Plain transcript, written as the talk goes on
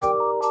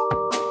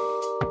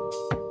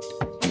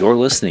You're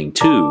listening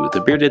to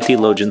the Bearded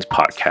Theologians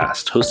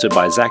podcast, hosted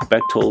by Zach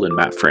Bechtold and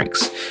Matt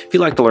Franks. If you'd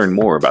like to learn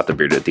more about the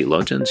Bearded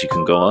Theologians, you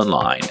can go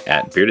online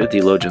at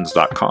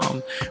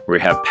beardedtheologians.com, where we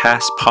have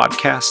past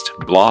podcasts,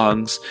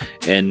 blogs,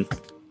 and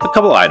a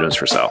couple items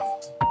for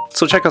sale.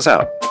 So check us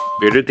out,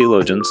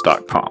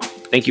 beardedtheologians.com.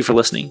 Thank you for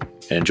listening,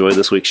 and enjoy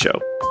this week's show.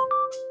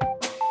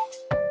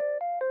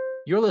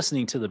 You're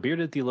listening to the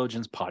Bearded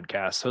Theologians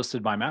podcast,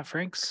 hosted by Matt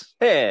Franks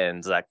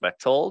and Zach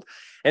Bechtold.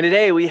 And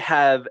today we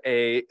have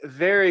a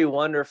very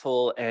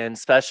wonderful and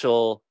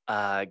special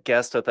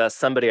guest with us,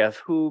 somebody of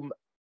whom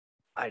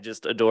I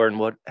just adore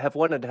and have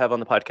wanted to have on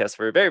the podcast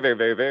for a very, very,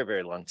 very, very,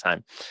 very long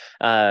time,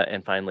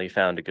 and finally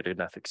found a good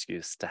enough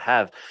excuse to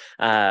have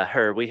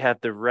her. We have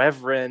the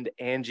Reverend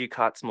Angie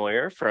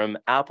Kotzmoyer from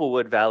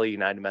Applewood Valley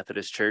United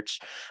Methodist Church.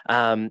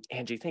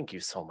 Angie, thank you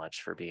so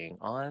much for being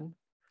on.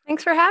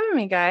 Thanks for having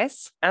me,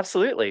 guys.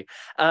 Absolutely.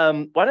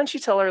 Why don't you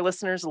tell our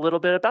listeners a little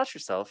bit about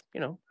yourself,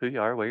 who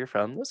you are, where you're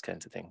from, those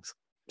kinds of things.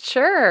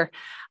 Sure.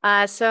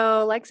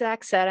 So like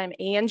Zach said, I'm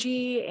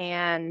Angie,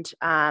 and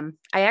I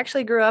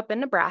actually grew up in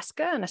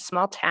Nebraska in a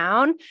small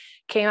town,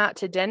 came out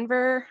to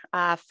Denver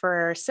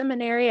for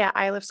seminary at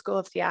Iliff School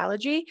of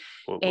Theology,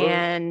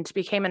 and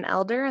became an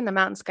elder in the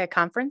Mountain Sky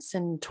Conference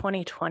in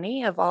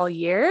 2020 of all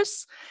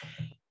years.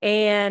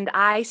 And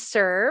I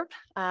serve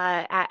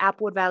at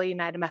Applewood Valley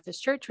United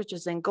Methodist Church, which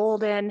is in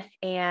Golden.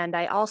 And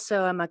I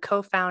also am a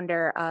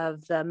co-founder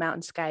of the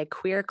Mountain Sky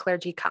Queer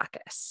Clergy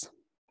Caucus.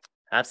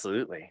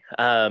 Absolutely.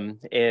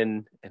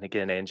 And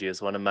again, Angie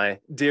is one of my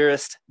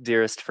dearest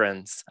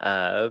friends.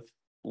 I've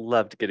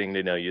loved getting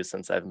to know you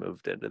since I've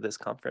moved into this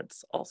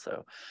conference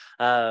also.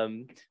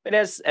 And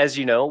as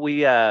you know,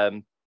 we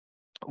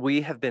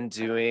have been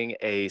doing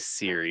a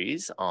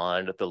series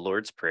on the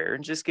Lord's Prayer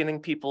and just getting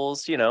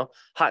people's,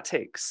 hot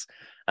takes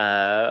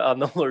on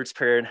the Lord's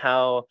Prayer and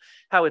how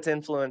it's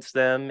influenced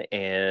them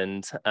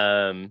and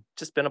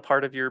just been a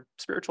part of your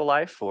spiritual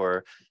life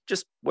or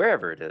just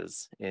wherever it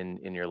is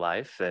in your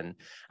life. And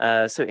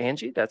so,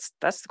 Angie, that's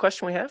the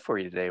question we have for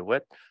you today.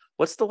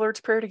 What's the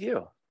Lord's Prayer to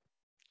you?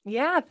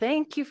 Yeah,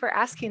 thank you for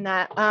asking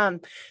that.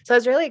 So I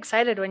was really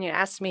excited when you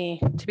asked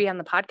me to be on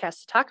the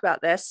podcast to talk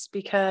about this,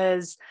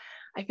 because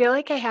I feel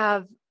like I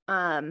have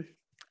a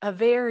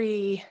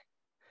very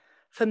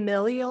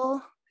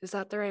familial, is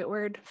that the right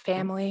word?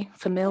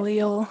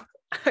 Familial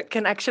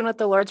connection with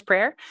the Lord's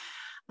Prayer.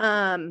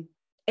 And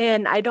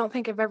I don't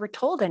think I've ever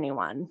told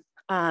anyone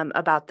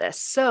about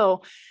this.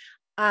 So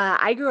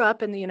I grew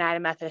up in the United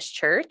Methodist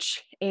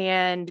Church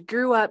and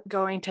grew up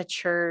going to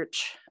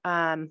church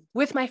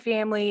with my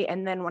family.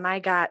 And then when I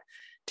got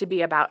to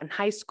be about in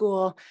high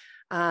school,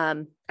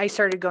 I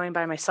started going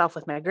by myself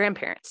with my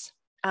grandparents.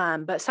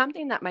 But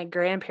something that my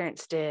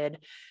grandparents did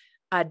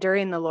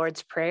during the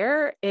Lord's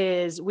Prayer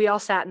is we all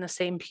sat in the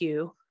same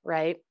pew,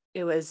 right?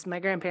 It was my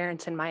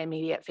grandparents and my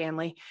immediate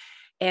family.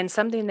 And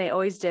something they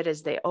always did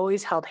is they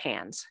always held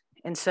hands.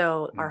 And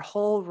so our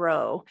whole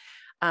row,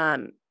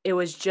 we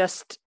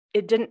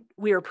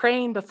were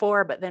praying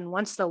before, but then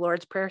once the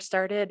Lord's Prayer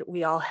started,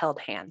 we all held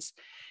hands.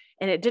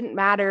 And it didn't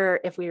matter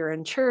if we were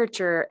in church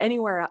or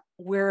anywhere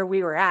where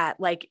we were at,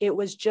 like it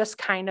was just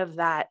kind of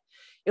that.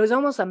 It was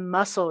almost a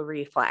muscle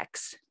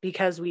reflex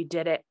because we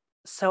did it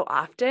so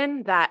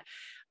often that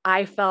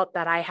I felt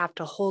that I have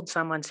to hold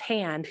someone's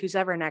hand who's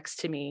ever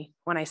next to me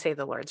when I say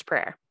the Lord's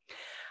Prayer.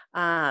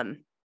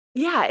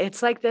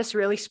 It's like this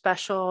really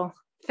special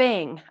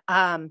thing.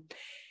 And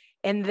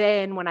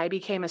then when I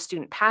became a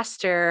student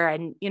pastor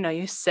and,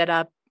 you sit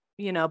up,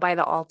 by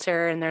the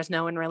altar and there's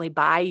no one really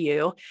by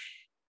you,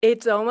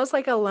 it's almost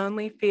like a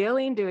lonely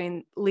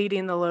feeling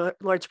leading the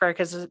Lord's Prayer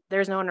because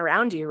there's no one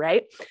around you,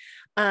 right?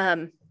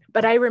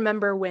 But I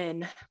remember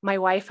when my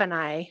wife and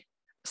I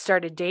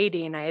started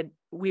dating,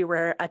 we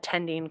were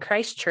attending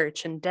Christ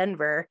Church in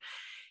Denver.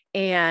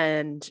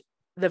 And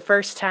the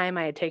first time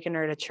I had taken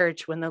her to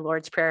church when the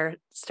Lord's Prayer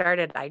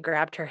started, I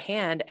grabbed her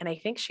hand and I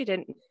think she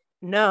didn't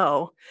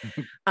know.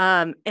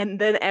 And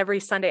then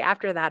every Sunday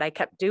after that, I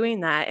kept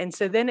doing that. And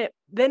so then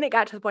it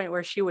got to the point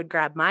where she would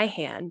grab my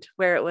hand,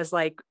 where it was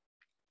like,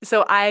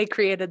 so I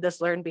created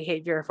this learned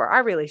behavior for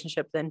our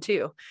relationship then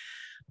too,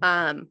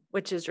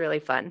 which is really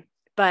fun.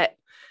 But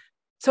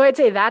so I'd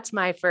say that's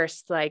my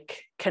first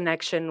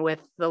connection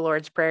with the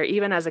Lord's Prayer.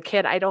 Even as a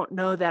kid, I don't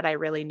know that I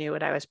really knew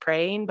what I was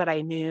praying, but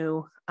I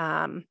knew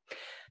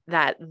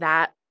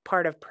that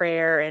part of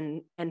prayer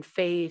and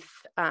faith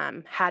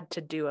had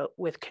to do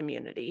with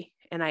community.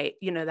 And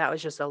that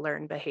was just a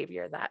learned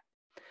behavior that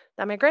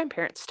my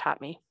grandparents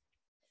taught me.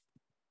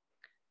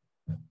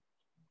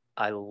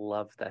 I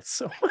love that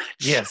so much.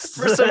 Yes.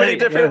 For so many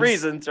different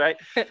reasons, right?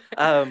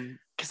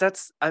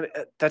 Because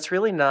that's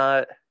really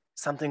not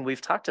something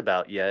we've talked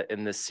about yet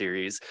in this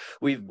series.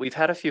 We've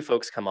had a few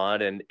folks come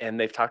on and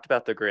they've talked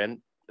about the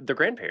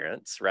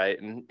grandparents, right?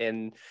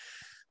 And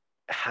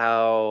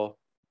how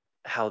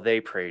they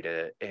prayed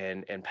it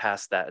and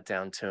passed that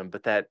down to them.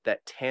 But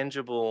that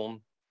tangible,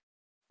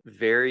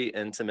 very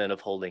intimate of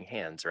holding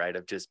hands, right?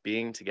 Of just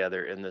being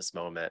together in this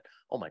moment.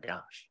 Oh my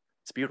gosh.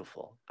 It's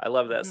beautiful. I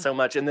love that so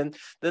much. And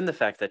then the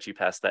fact that you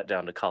passed that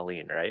down to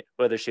Colleen, right?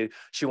 Whether she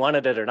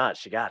wanted it or not,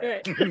 she got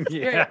it.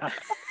 Yeah.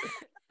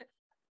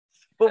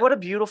 But what a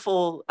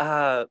beautiful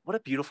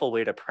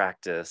way to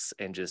practice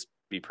and just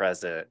be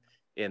present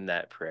in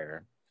that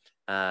prayer.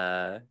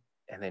 And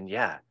then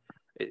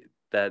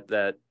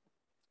that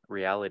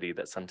reality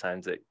that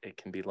sometimes it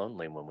can be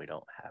lonely when we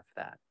don't have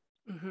that.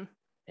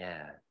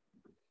 Yeah.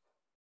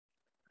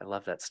 I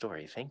love that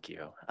story. Thank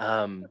you.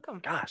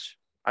 Gosh,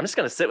 I'm just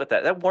gonna sit with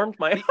that. That warmed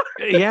my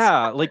heart.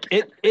 Yeah, like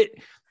it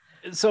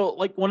so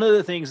like one of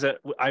the things that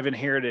I've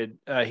inherited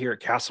here at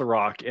Castle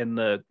Rock in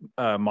the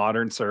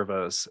modern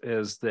service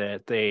is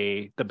that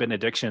the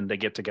benediction, they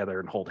get together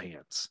and hold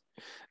hands.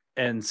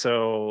 And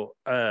so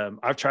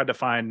I've tried to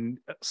find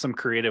some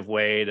creative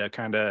way to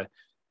kind of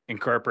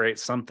incorporate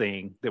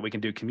something that we can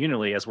do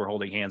communally as we're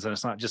holding hands. And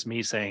it's not just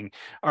me saying,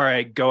 all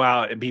right, go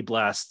out and be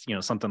blessed,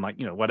 something like,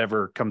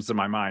 whatever comes to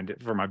my mind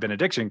for my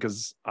benediction,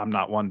 because I'm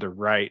not one to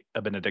write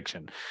a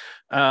benediction.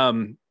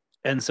 And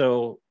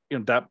so,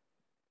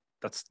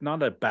 that's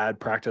not a bad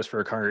practice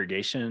for a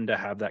congregation to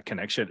have that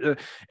connection.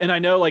 And I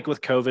know, like with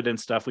COVID and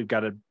stuff, we've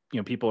got to,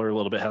 people are a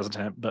little bit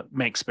hesitant, but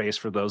make space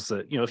for those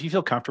that, if you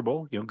feel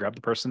comfortable, grab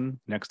the person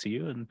next to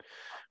you and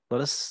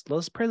let us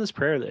pray this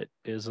prayer that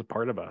is a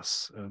part of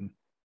us.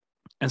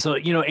 And so,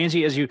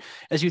 Angie, as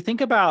you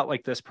think about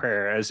like this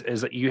prayer, as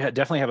that you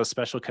definitely have a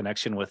special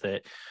connection with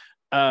it.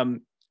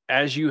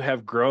 As you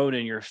have grown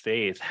in your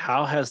faith,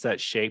 how has that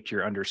shaped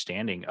your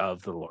understanding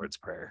of the Lord's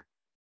Prayer?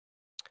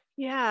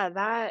 Yeah,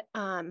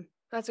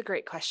 that's a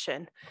great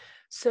question.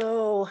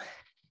 So,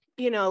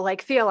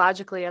 like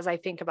theologically, as I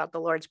think about the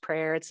Lord's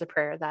Prayer, it's a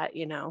prayer that,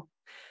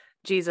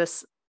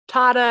 Jesus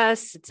taught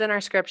us. It's in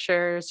our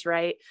scriptures,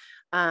 right?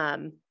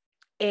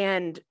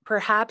 And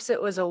perhaps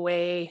it was a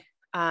way,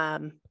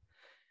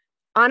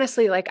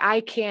 honestly, like I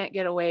can't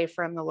get away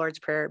from the Lord's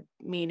Prayer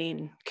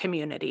meaning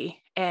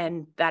community,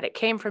 and that it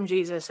came from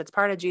Jesus. It's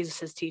part of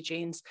Jesus's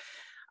teachings.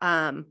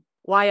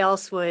 Why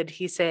else would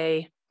he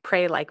say,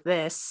 pray like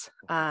this,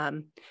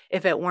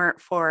 if it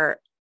weren't for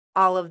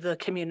all of the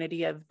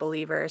community of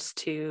believers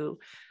to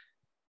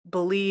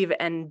believe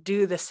and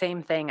do the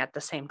same thing at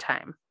the same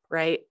time,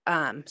 right?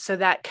 So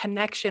that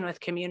connection with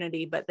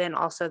community, but then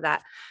also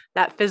that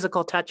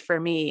physical touch for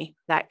me,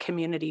 that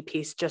community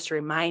piece, just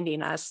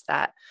reminding us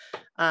that,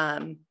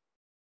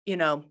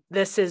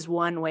 this is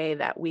one way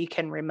that we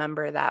can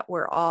remember that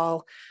we're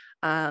all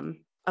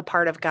a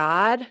part of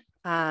God.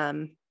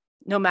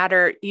 No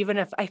matter, even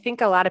if I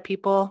think a lot of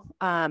people,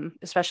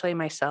 especially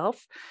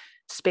myself,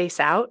 space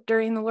out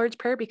during the Lord's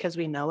Prayer because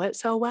we know it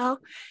so well.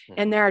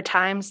 And there are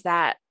times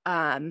that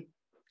I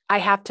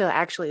have to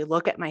actually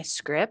look at my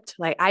script.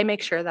 Like I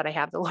make sure that I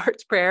have the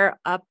Lord's Prayer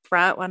up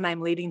front when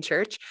I'm leading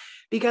church,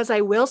 because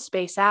I will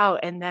space out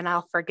and then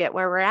I'll forget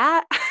where we're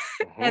at.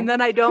 And then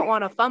I don't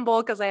want to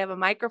fumble because I have a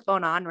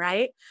microphone on,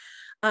 right?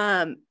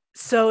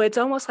 So it's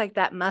almost like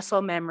that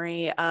muscle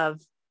memory of,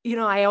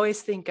 I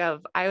always think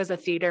of, I was a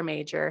theater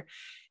major,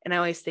 and I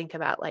always think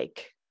about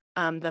like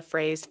the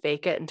phrase,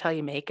 fake it until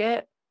you make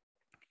it.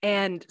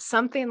 And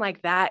something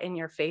like that in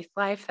your faith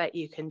life that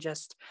you can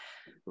just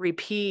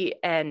repeat,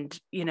 and,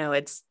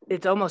 it's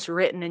almost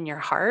written in your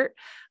heart,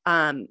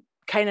 kind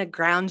of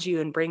grounds you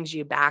and brings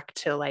you back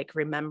to like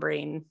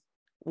remembering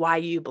why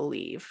you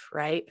believe,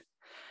 right?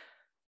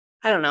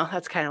 I don't know.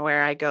 That's kind of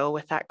where I go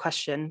with that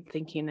question,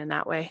 thinking in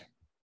that way.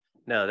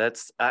 No,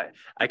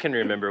 I can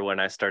remember when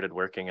I started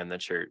working in the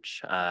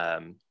church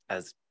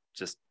as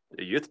just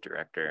a youth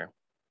director,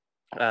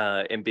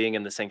 and being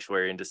in the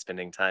sanctuary and just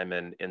spending time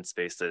in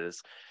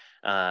spaces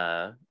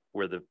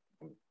where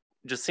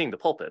just seeing the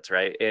pulpits,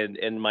 right? And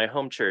in my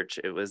home church,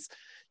 it was,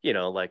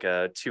 like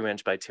a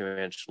 2-inch by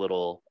 2-inch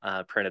little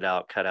printed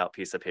out, cut out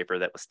piece of paper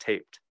that was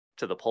taped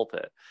to the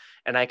pulpit.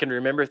 And I can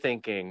remember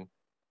thinking,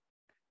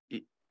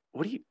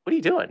 what are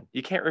you doing?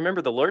 You can't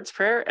remember the Lord's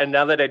Prayer? And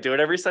now that I do it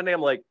every Sunday,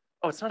 I'm like,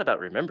 oh, it's not about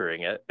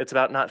remembering it. It's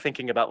about not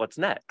thinking about what's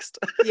next.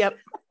 Yep.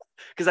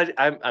 Because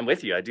I'm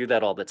with you. I do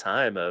that all the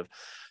time of,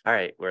 all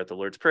right, we're at the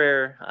Lord's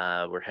Prayer.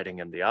 We're heading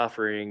in the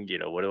offering.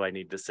 What do I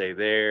need to say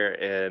there?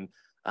 And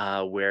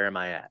where am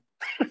I at?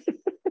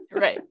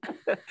 Right.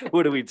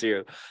 What do we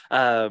do?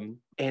 And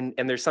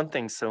there's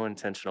something so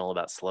intentional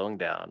about slowing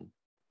down,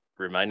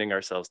 reminding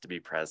ourselves to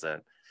be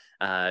present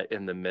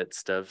in the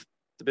midst of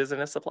the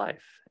busyness of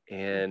life.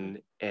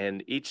 And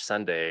each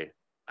Sunday,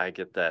 I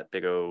get that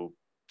big old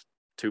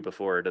 2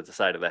 before to the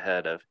side of the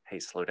head of, hey,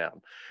 slow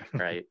down,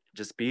 right?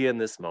 Just be in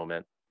this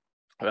moment.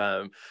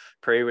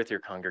 Pray with your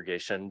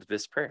congregation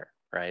this prayer,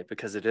 right?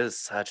 Because it is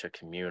such a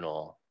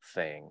communal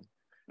thing.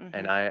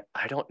 And I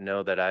don't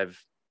know that I'd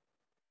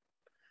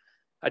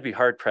be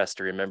hard pressed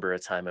to remember a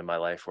time in my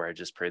life where I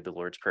just prayed the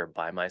Lord's Prayer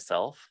by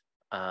myself,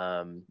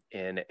 in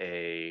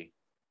a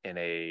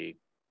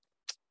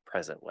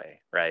present way,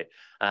 right?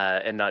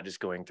 And not just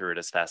going through it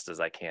as fast as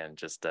I can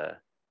just to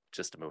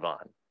move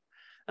on.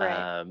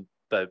 Right.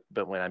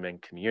 But when I'm in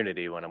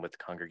community, when I'm with the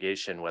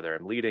congregation, whether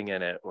I'm leading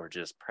in it or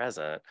just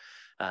present,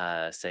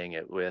 saying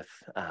it with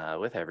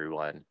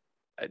everyone,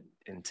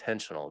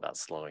 intentional about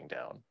slowing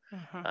down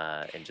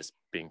and just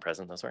being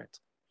present in those words.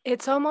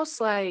 It's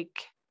almost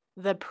like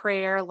the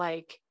prayer,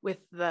 like with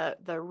the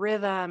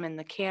rhythm and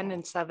the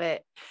cadence of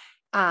it,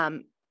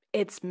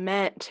 it's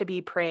meant to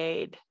be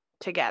prayed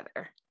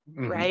together,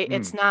 right?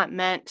 It's not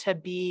meant to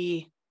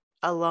be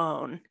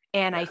alone.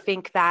 And I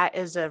think that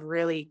is a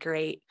really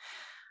great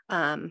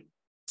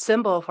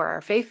symbol for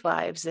our faith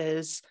lives,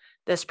 is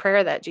this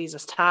prayer that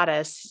Jesus taught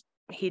us.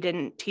 He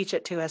didn't teach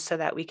it to us so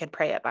that we could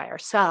pray it by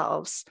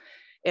ourselves.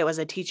 It was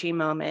a teaching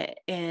moment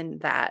in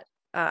that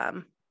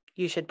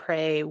you should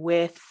pray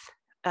with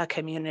a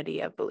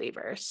community of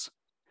believers.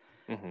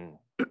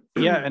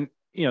 Yeah. And,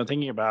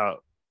 thinking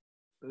about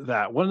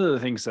that, one of the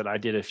things that I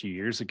did a few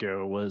years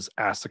ago was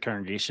ask the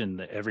congregation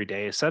that every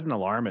day, set an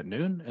alarm at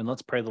noon and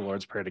let's pray the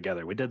Lord's Prayer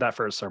together. We did that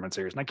for a sermon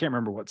series, and I can't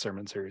remember what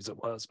sermon series it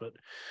was, but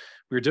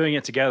we were doing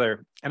it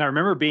together. And I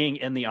remember being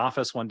in the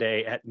office one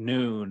day at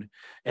noon,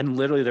 and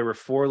literally there were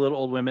 4 little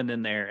old women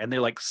in there, and they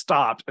like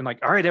stopped and like,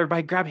 all right,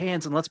 everybody grab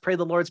hands and let's pray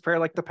the Lord's Prayer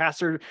like the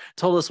pastor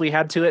told us we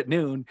had to at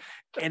noon.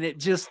 And it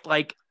just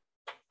like,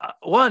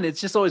 one,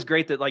 it's just always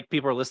great that like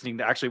people are listening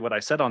to actually what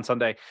I said on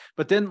Sunday,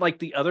 but then like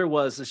the other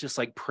was, it's just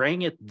like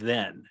praying it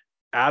then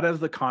out of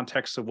the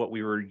context of what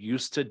we were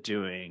used to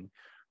doing.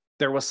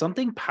 There was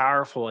something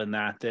powerful in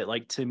that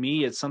like, to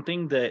me, it's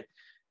something that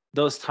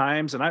those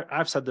times, and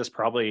I've said this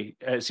probably,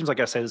 it seems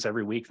like I say this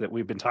every week that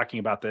we've been talking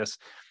about this.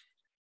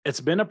 It's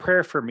been a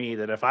prayer for me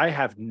that if I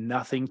have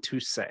nothing to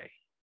say,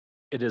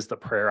 it is the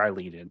prayer I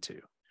lead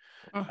into.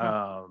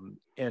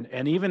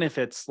 And even if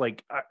it's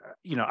like,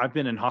 I've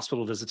been in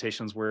hospital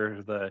visitations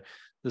where the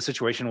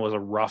situation was a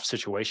rough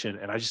situation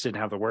and I just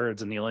didn't have the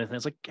words. And the only thing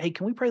is like, hey,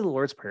 can we pray the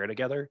Lord's Prayer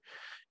together?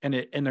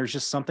 And there's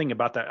just something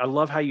about that. I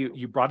love how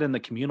you brought in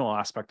the communal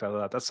aspect of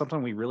that. That's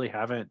something we really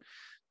haven't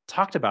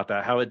talked about,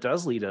 that how it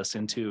does lead us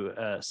into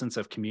a sense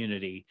of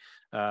community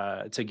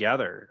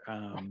together.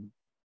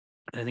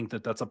 I think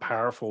that that's a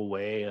powerful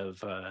way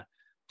of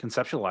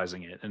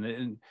conceptualizing it.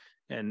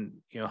 And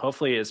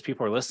hopefully as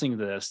people are listening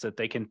to this, that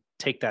they can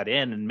take that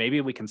in, and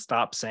maybe we can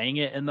stop saying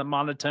it in the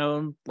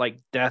monotone, like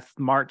death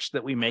march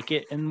that we make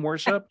it in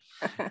worship.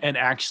 And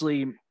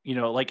actually,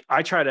 like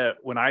I try to,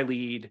 when I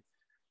lead,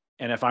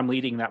 and if I'm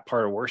leading that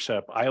part of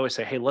worship, I always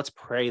say, hey, let's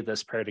pray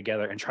this prayer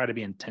together and try to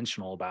be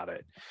intentional about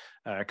it.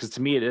 Because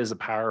to me, it is a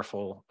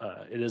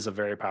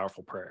very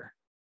powerful prayer.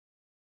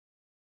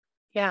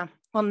 Yeah.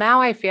 Well,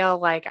 now I feel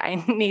like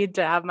I need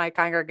to have my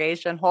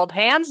congregation hold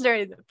hands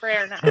during the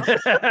prayer now.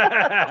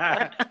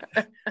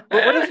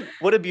 Well,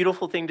 what a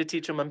beautiful thing to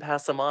teach them and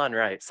pass them on,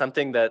 right?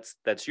 Something that's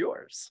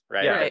yours,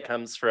 right? Yeah. That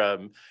comes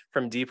from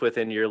deep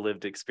within your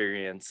lived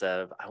experience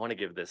of, I want to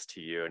give this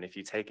to you. And if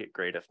you take it,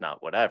 great. If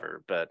not,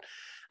 whatever. But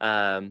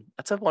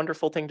that's a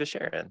wonderful thing to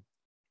share in.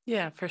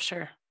 Yeah, for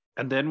sure.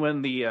 And then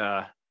when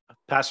the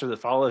pastor that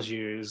follows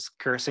you is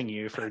cursing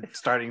you for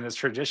starting this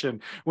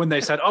tradition, when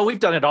they said, oh, we've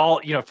done it all,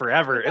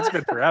 forever, it's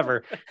been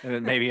forever, and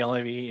then maybe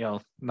only be,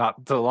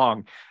 not too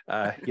long,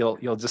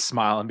 you'll just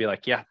smile and be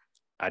like, yeah,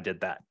 I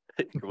did that.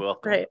 You're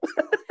welcome. Great.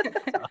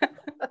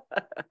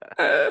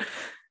 Oh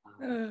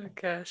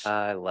gosh,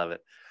 I love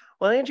it.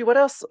 Well, Angie, what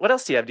else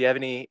do you have? Do you have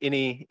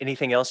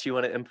anything else you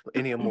want to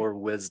any more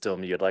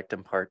wisdom you'd like to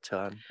impart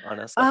on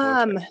us?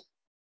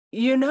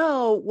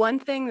 One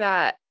thing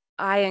that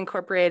I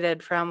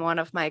incorporated from one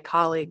of my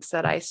colleagues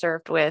that I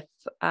served with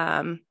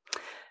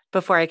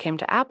before I came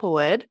to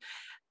Applewood,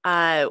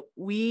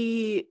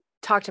 we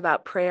talked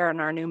about prayer in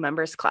our new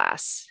members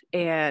class,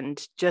 and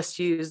just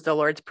use the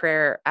Lord's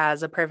Prayer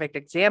as a perfect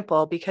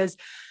example, because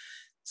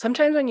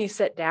sometimes when you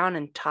sit down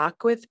and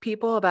talk with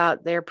people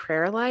about their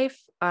prayer life,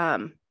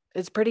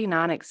 it's pretty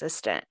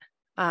non-existent.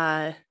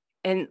 And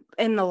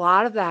a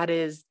lot of that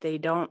is they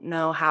don't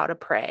know how to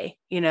pray,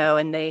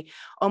 and they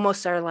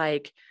almost are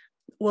like,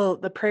 well,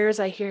 the prayers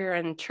I hear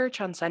in church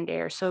on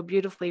Sunday are so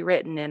beautifully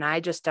written and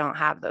I just don't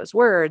have those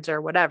words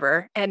or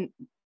whatever. And,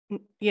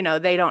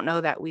 they don't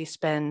know that we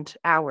spend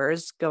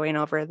hours going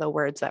over the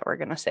words that we're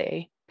going to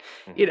say,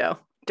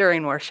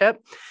 during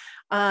worship.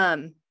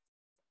 So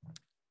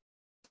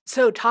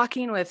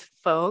talking with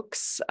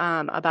folks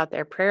about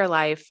their prayer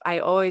life, I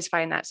always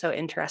find that so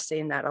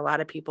interesting that a lot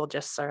of people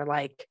just are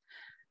like,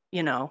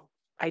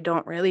 I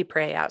don't really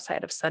pray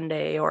outside of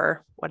Sunday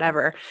or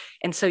whatever.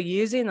 And so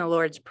using the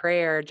Lord's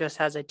Prayer just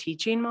as a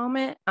teaching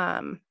moment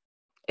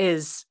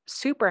is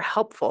super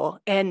helpful.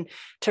 And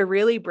to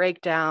really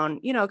break down,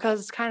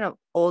 because it's kind of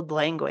old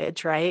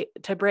language, right?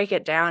 To break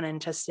it down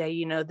and to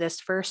say, this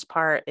first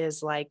part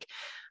is like,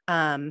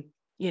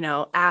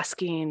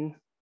 asking,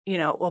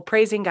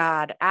 praising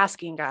God,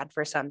 asking God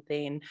for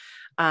something.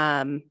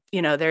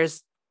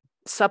 There's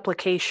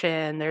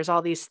supplication, there's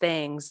all these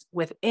things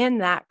within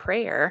that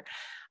prayer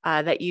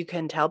that you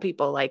can tell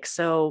people, like,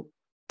 so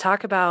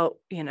talk about,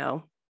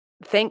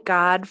 thank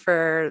God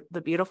for the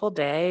beautiful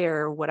day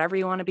or whatever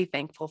you want to be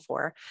thankful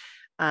for.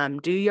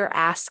 Do your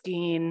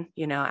asking,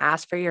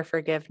 ask for your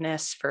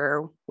forgiveness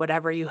for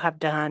whatever you have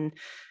done.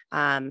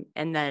 And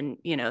then,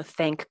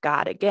 thank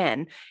God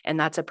again. And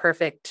that's a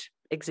perfect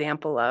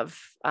example of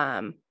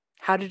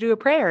how to do a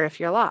prayer if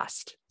you're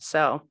lost.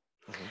 So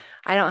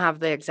I don't have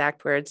the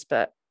exact words,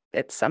 but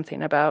it's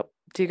something about,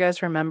 do you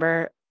guys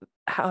remember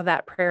how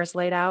that prayer is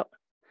laid out?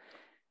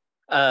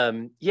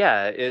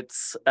 Yeah,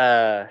 it's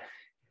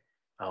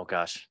oh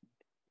gosh,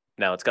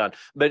 now it's gone.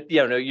 But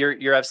yeah, no,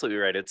 you're absolutely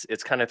right.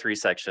 It's kind of three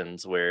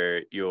sections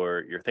where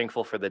you're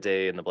thankful for the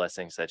day and the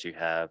blessings that you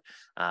have.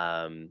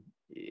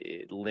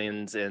 It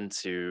lends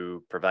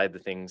into provide the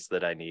things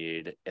that I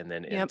need, and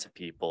then into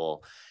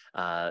people,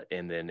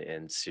 and then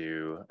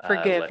into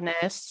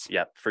forgiveness.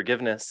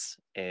 Forgiveness,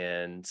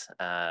 and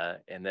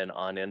then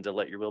on into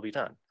let your will be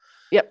done.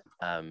 Yep.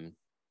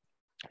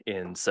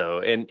 And so,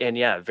 and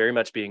yeah, very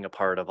much being a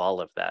part of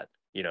all of that.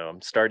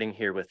 I'm starting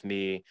here with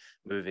me,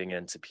 moving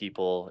into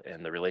people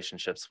and the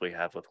relationships we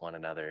have with one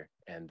another,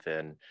 and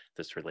then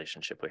this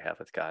relationship we have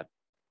with God.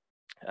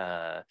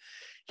 I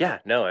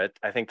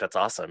think that's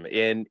awesome.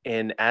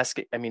 In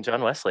asking, I mean,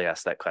 John Wesley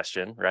asked that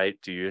question, right?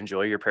 Do you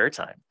enjoy your prayer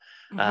time?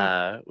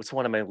 It's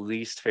one of my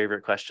least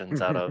favorite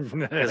questions out of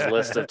his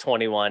list of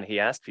 21 he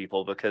asked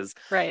people, because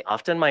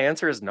often my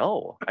answer is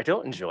no, I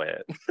don't enjoy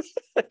it.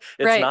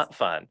 It's not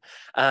fun.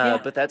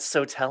 But that's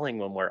so telling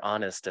when we're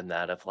honest in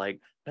that, of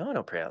like, no, I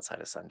don't pray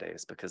outside of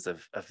Sundays because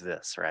of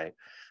this, right?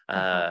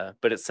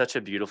 But it's such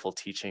a beautiful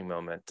teaching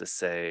moment to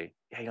say,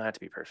 yeah, you don't have to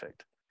be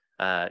perfect.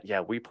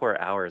 We pour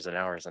hours and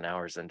hours and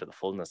hours into the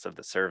fullness of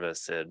the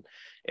service,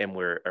 and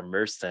we're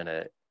immersed in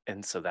it.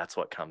 And so that's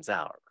what comes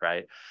out,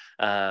 right?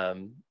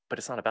 But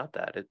it's not about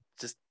that. It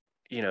just,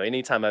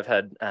 anytime I've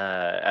had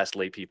asked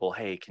lay people,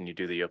 hey, can you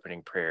do the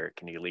opening prayer?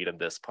 Can you lead in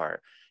this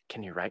part?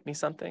 Can you write me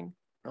something?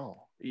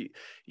 No,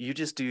 you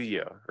just do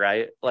you,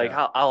 right? Like,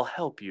 I'll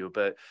help you,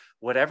 but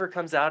whatever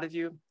comes out of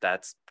you,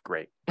 that's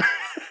great.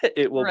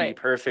 It will be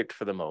perfect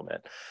for the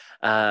moment.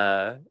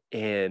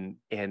 And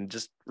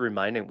just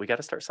reminding, we got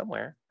to start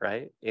somewhere,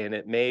 right?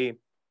 And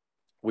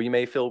we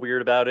may feel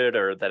weird about it,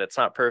 or that it's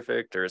not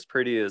perfect or as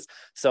pretty as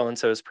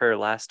so-and-so's prayer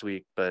last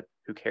week, but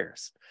who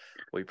cares?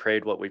 We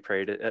prayed what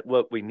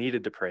we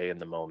needed to pray in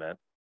the moment.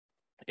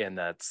 And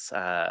that's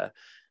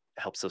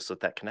helps us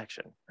with that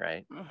connection,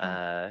 right?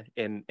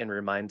 And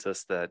reminds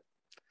us that,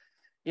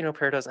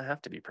 prayer doesn't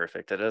have to be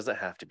perfect. It doesn't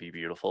have to be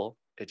beautiful.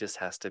 It just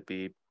has to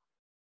be,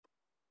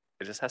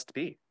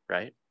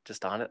 right?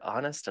 Just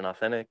honest and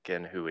authentic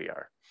in who we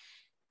are.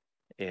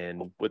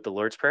 And with the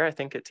Lord's Prayer, I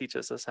think it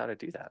teaches us how to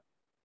do that.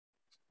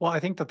 Well, I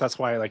think that's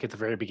why, like at the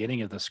very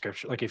beginning of the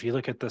scripture, like if you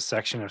look at the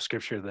section of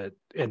scripture that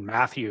in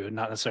Matthew,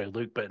 not necessarily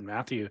Luke, but in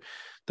Matthew,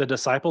 the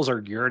disciples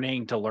are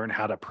yearning to learn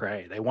how to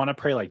pray. They want to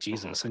pray like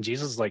Jesus. And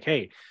Jesus is like,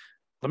 hey,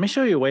 let me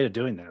show you a way of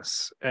doing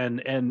this.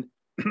 And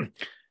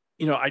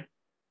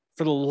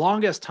for the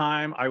longest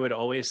time, I would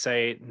always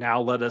say,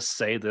 now let us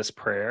say this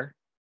prayer.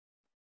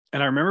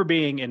 And I remember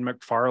being in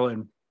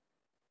McFarland,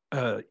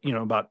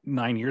 about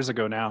 9 years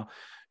ago now,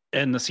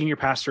 and the senior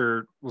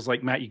pastor was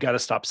like, Matt, you got to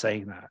stop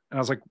saying that. And I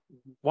was like,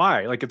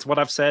 why? Like, it's what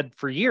I've said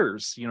for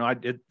years.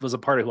 It was a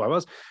part of who I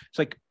was. It's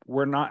like,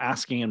 we're not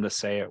asking him to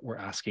say it. We're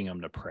asking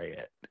him to pray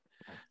it.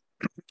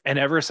 And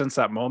ever since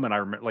that moment, I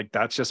remember, like,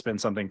 that's just been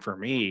something for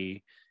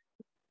me.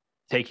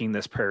 Taking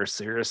this prayer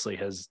seriously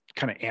has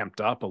kind of amped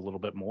up a little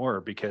bit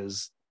more,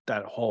 because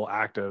that whole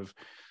act of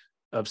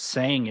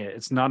saying it,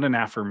 it's not an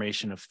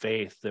affirmation of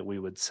faith that we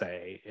would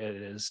say. It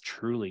is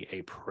truly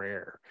a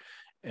prayer.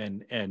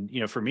 And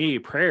for me,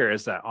 prayer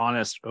is that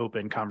honest,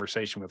 open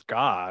conversation with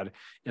God.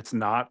 It's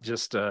not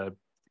just a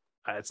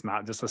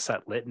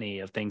set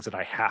litany of things that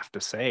I have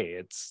to say.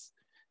 It's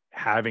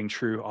having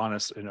true,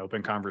 honest, and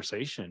open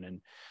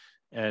conversation.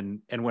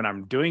 And when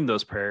I'm doing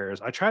those prayers,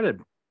 I try to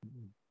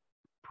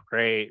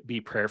be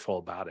prayerful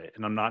about it,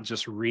 and I'm not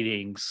just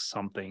reading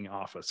something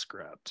off a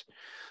script.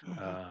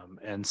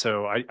 And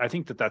so I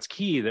think that's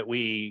key, that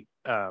we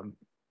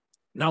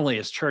not only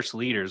as church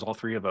leaders, all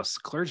three of us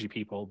clergy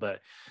people, but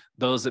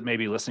those that may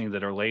be listening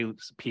that are lay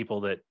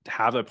people that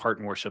have a part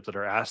in worship, that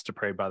are asked to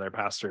pray by their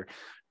pastor,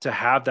 to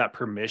have that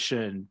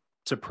permission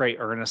to pray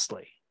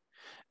earnestly,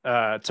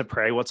 to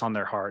pray what's on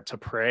their heart, to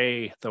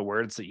pray the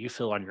words that you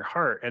feel on your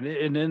heart.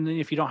 And then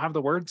if you don't have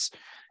the words,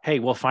 hey,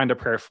 we'll find a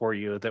prayer for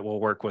you that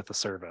will work with the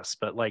service.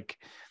 But like,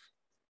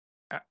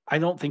 I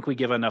don't think we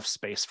give enough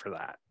space for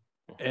that.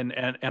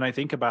 And I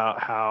think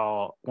about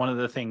how one of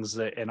the things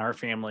that in our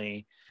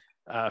family,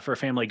 for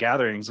family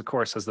gatherings, of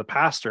course, as the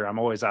pastor, I'm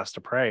always asked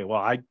to pray.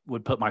 Well, I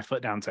would put my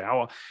foot down and say,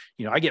 oh,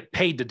 I get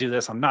paid to do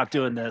this. I'm not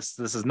doing this.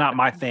 This is not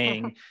my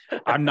thing.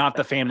 I'm not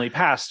the family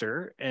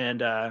pastor.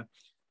 And,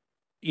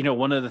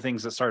 one of the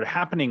things that started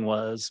happening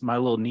was my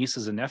little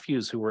nieces and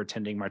nephews who were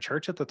attending my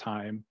church at the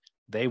time,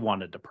 they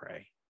wanted to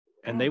pray.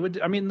 And they would,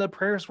 the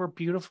prayers were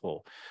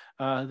beautiful.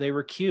 They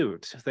were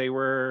cute. They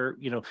were,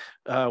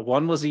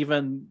 one was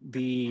even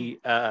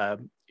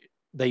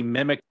they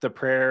mimicked the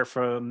prayer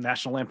from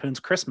National Lampoon's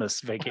Christmas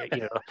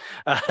Vacation,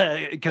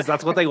 because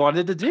that's what they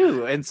wanted to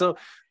do. And so,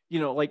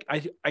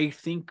 I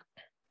think,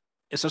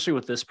 especially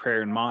with this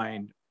prayer in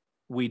mind,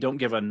 we don't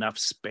give enough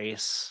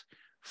space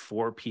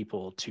for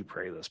people to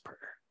pray this prayer.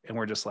 And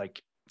we're just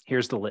like,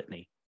 here's the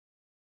litany.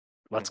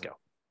 Let's go.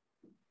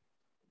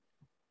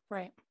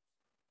 Right.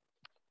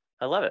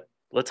 I love it.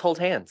 Let's hold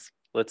hands.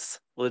 let's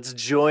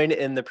join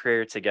in the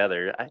prayer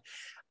together.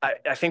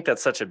 I think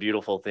that's such a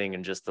beautiful thing,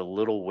 in just the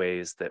little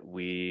ways that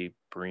we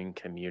bring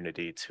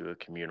community to a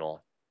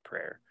communal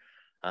prayer.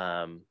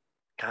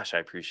 Gosh, I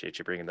appreciate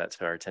you bringing that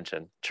to our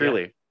attention.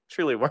 Truly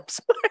warms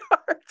my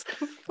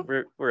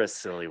heart. We're a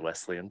silly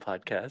Wesleyan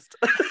podcast.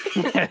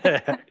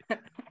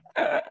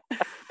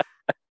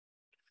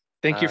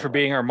 Thank you for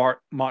being our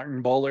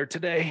Martin Bowler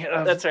today.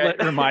 That's right.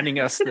 Reminding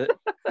us that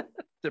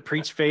to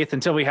preach faith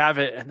until we have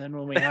it, and then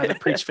when we have it,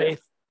 preach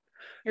faith.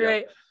 You're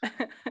right.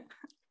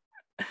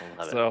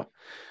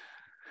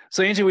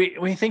 So Angie,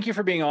 we thank you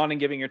for being on and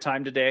giving your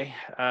time today.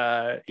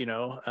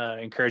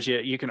 Encourage you.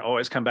 You can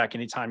always come back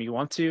anytime you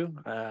want to.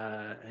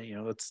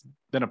 It's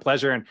been a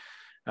pleasure, and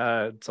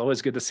it's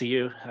always good to see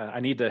you.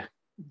 I need to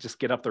just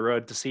get up the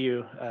road to see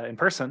you in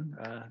person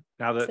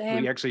now that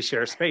we actually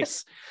share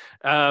space.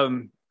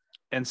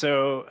 And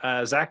so,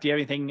 Zach, do you have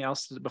anything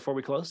else before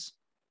we close?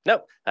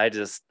 Nope. I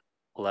just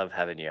love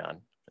having you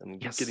on and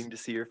getting to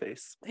see your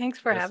face. Thanks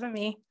for having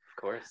me.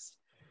 Of course.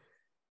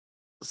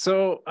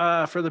 So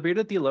for the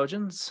Bearded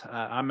Theologians,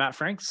 I'm Matt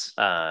Franks.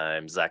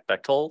 I'm Zach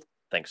Bechtold.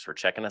 Thanks for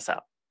checking us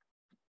out.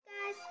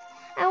 Guys,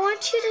 I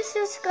want you to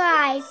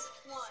subscribe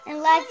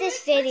and like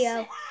this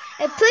video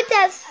and push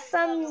that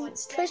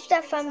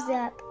thumbs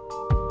up.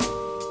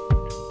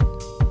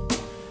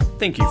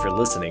 Thank you for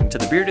listening to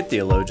the Bearded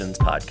Theologians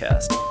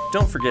podcast.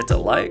 Don't forget to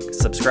like,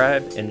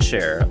 subscribe, and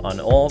share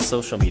on all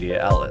social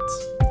media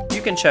outlets.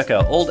 You can check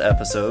out old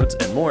episodes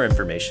and more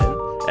information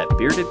at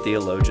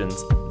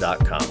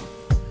beardedtheologians.com.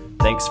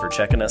 Thanks for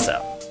checking us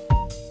out.